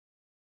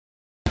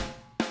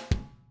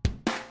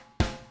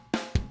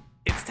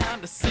time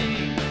to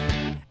sing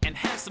and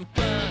have some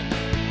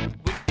fun.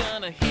 We're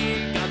gonna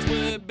hear God's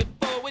word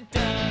before we're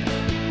done.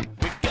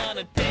 We're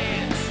gonna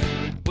dance,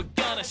 we're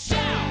gonna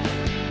shout,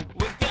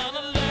 we're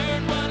gonna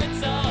learn what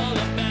it's all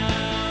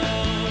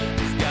about.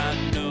 'Cause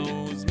God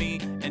knows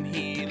me and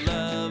He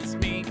loves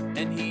me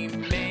and He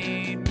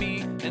made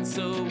me, and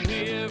so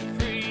we're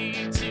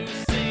free to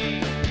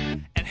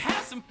sing and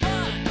have some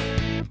fun.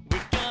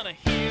 We're gonna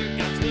hear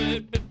God's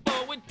word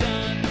before we're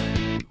done.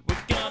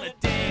 We're gonna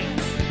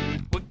dance,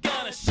 we're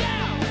gonna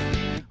shout,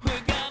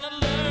 we're gonna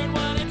learn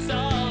what it's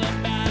all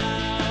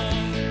about.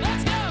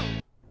 Let's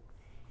go!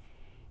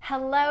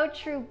 Hello,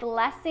 True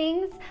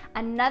Blessings.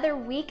 Another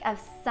week of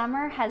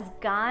summer has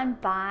gone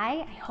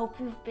by. I hope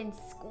you've been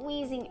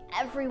squeezing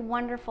every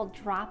wonderful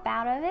drop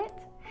out of it.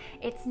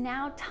 It's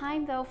now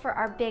time, though, for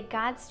our big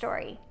God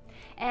story.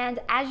 And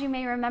as you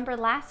may remember,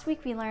 last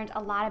week we learned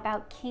a lot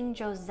about King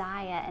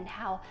Josiah and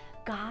how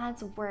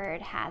God's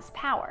word has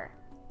power.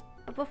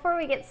 But before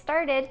we get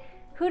started,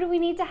 who do we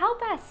need to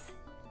help us?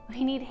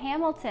 We need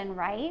Hamilton,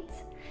 right?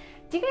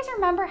 Do you guys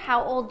remember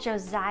how old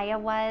Josiah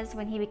was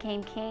when he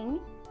became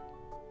king?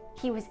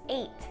 He was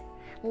 8.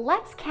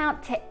 Let's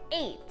count to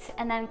 8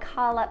 and then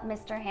call up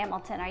Mr.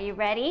 Hamilton. Are you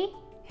ready?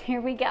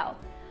 Here we go.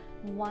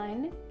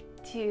 1,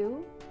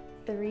 2,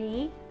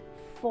 3,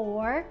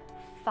 4,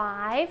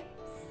 5,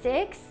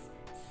 6,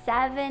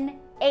 7,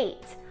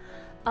 8.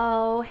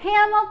 Oh,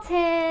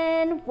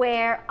 Hamilton,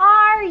 where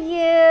are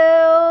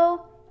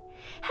you?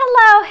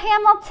 Hello,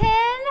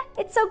 Hamilton.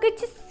 It's so good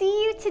to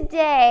see you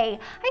today.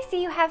 I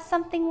see you have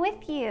something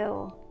with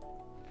you.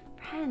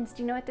 Friends,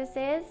 do you know what this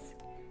is?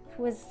 It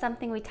was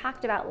something we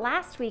talked about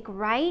last week,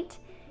 right?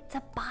 It's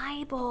a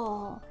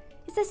Bible.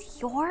 Is this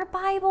your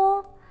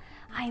Bible?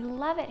 I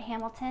love it,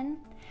 Hamilton.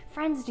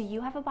 Friends, do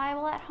you have a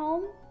Bible at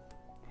home?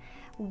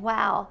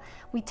 Well,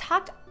 we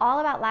talked all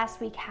about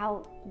last week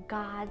how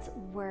God's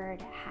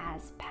word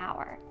has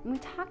power. And we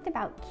talked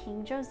about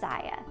King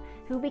Josiah,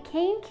 who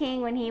became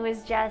king when he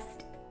was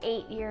just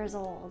 8 years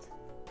old.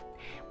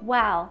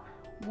 Well,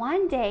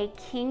 one day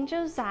King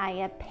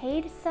Josiah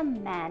paid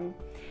some men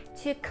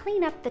to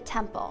clean up the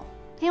temple.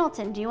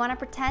 Hamilton, do you want to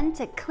pretend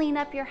to clean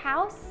up your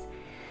house?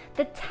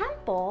 The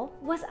temple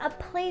was a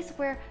place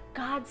where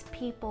God's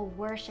people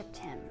worshiped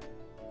him.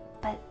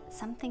 But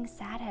something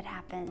sad had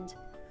happened.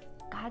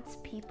 God's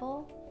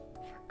people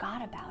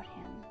forgot about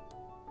him.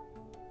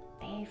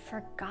 They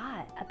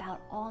forgot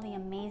about all the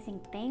amazing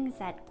things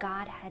that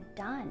God had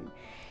done.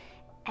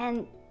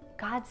 And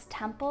God's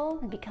temple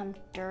had become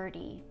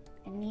dirty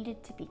and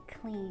needed to be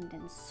cleaned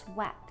and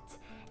swept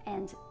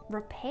and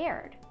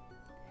repaired.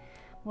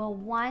 Well,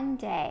 one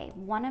day,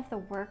 one of the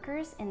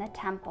workers in the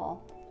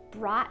temple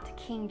brought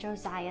King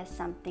Josiah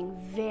something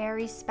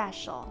very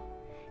special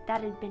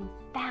that had been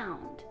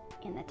found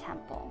in the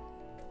temple.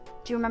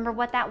 Do you remember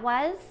what that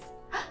was?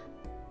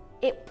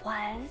 It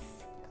was,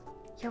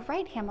 you're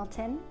right,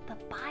 Hamilton, the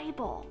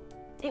Bible.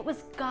 It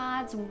was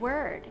God's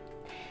word.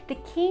 The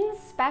king's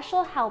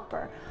special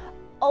helper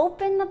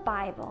opened the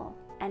Bible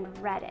and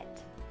read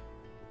it.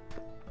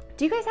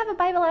 Do you guys have a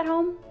Bible at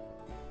home?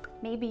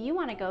 Maybe you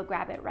want to go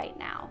grab it right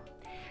now.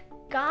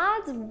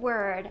 God's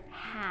word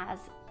has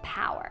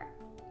power.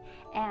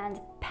 And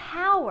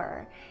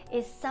power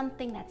is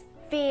something that's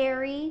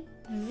very,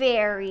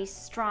 very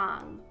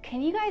strong.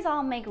 Can you guys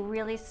all make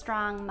really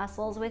strong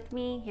muscles with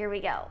me? Here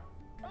we go.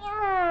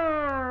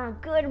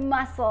 Good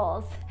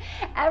muscles.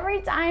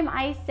 Every time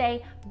I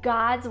say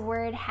God's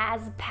word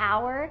has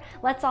power,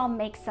 let's all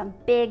make some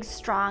big,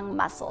 strong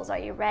muscles. Are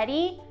you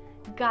ready?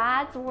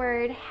 God's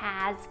word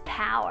has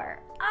power.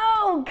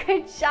 Oh,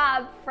 good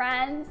job,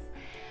 friends.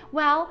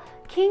 Well,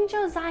 King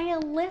Josiah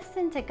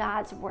listened to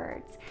God's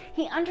words.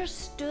 He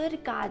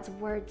understood God's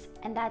words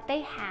and that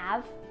they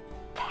have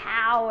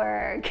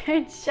power.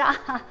 Good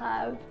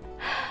job.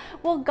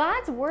 Well,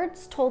 God's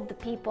words told the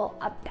people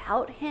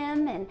about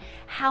him and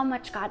how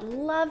much God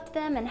loved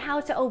them and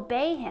how to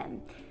obey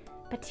him.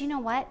 But do you know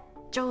what?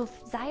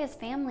 Josiah's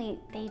family,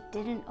 they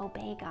didn't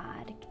obey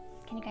God.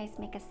 Can you guys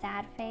make a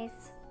sad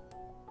face?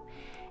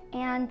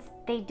 And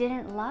they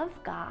didn't love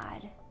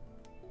God.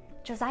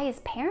 Josiah's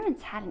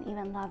parents hadn't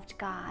even loved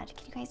God.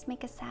 Can you guys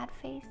make a sad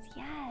face?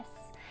 Yes.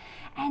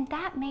 And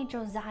that made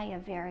Josiah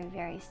very,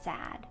 very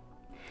sad.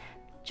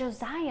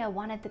 Josiah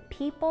wanted the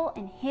people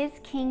in his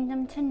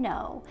kingdom to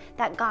know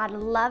that God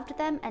loved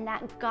them and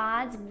that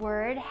God's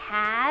word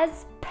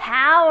has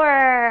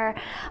power.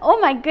 Oh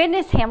my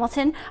goodness,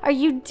 Hamilton, are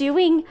you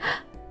doing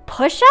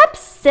push-ups,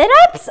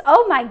 sit-ups?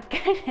 Oh my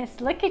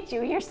goodness, look at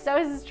you, you're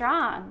so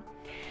strong.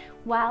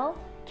 Well,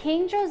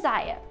 King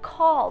Josiah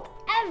called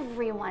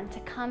everyone to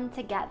come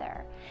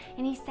together,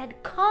 and he said,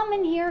 come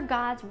and hear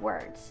God's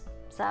words.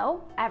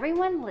 So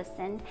everyone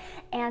listened,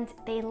 and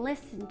they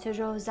listened to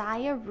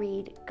Josiah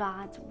read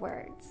God's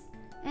words.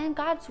 And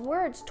God's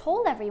words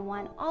told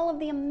everyone all of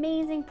the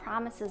amazing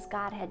promises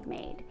God had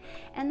made,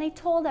 and they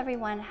told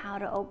everyone how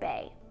to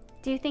obey.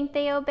 Do you think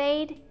they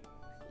obeyed?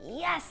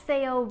 Yes,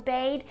 they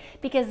obeyed,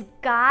 because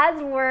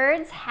God's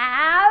words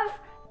have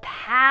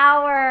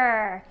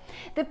power.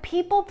 The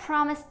people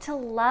promised to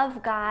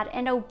love God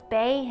and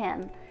obey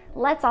him,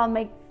 Let's all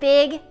make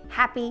big,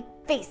 happy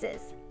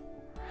faces.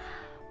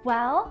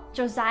 Well,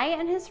 Josiah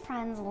and his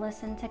friends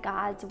listened to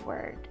God's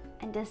word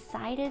and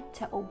decided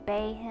to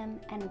obey him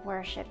and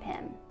worship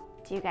him.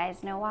 Do you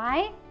guys know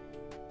why?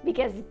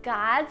 Because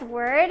God's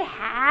word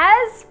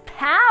has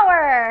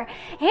power.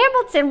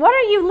 Hamilton, what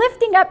are you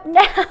lifting up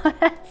now?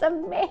 That's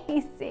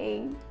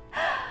amazing.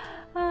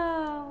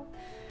 Oh.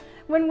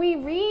 When we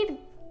read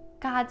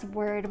God's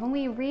word, when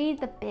we read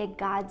the big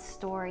God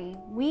story,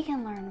 we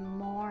can learn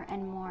more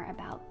and more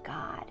about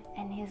God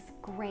and his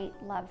great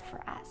love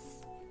for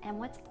us. And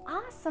what's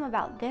awesome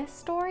about this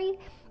story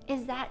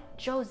is that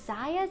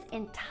Josiah's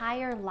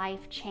entire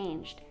life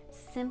changed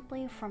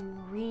simply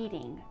from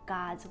reading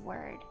God's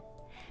word.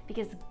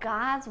 Because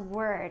God's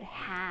word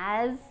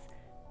has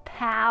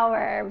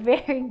power.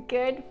 Very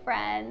good,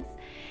 friends.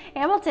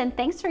 Hamilton,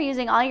 thanks for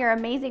using all your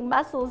amazing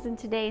muscles in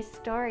today's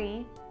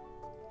story.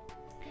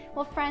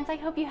 Well, friends, I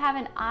hope you have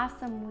an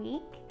awesome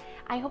week.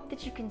 I hope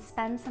that you can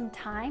spend some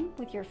time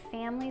with your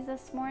families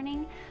this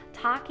morning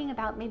talking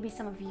about maybe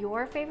some of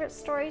your favorite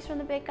stories from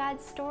the Big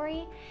God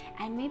story,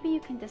 and maybe you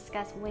can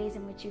discuss ways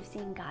in which you've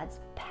seen God's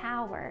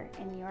power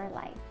in your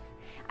life.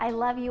 I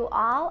love you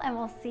all, and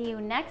we'll see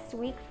you next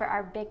week for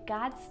our Big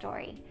God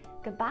story.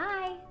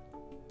 Goodbye.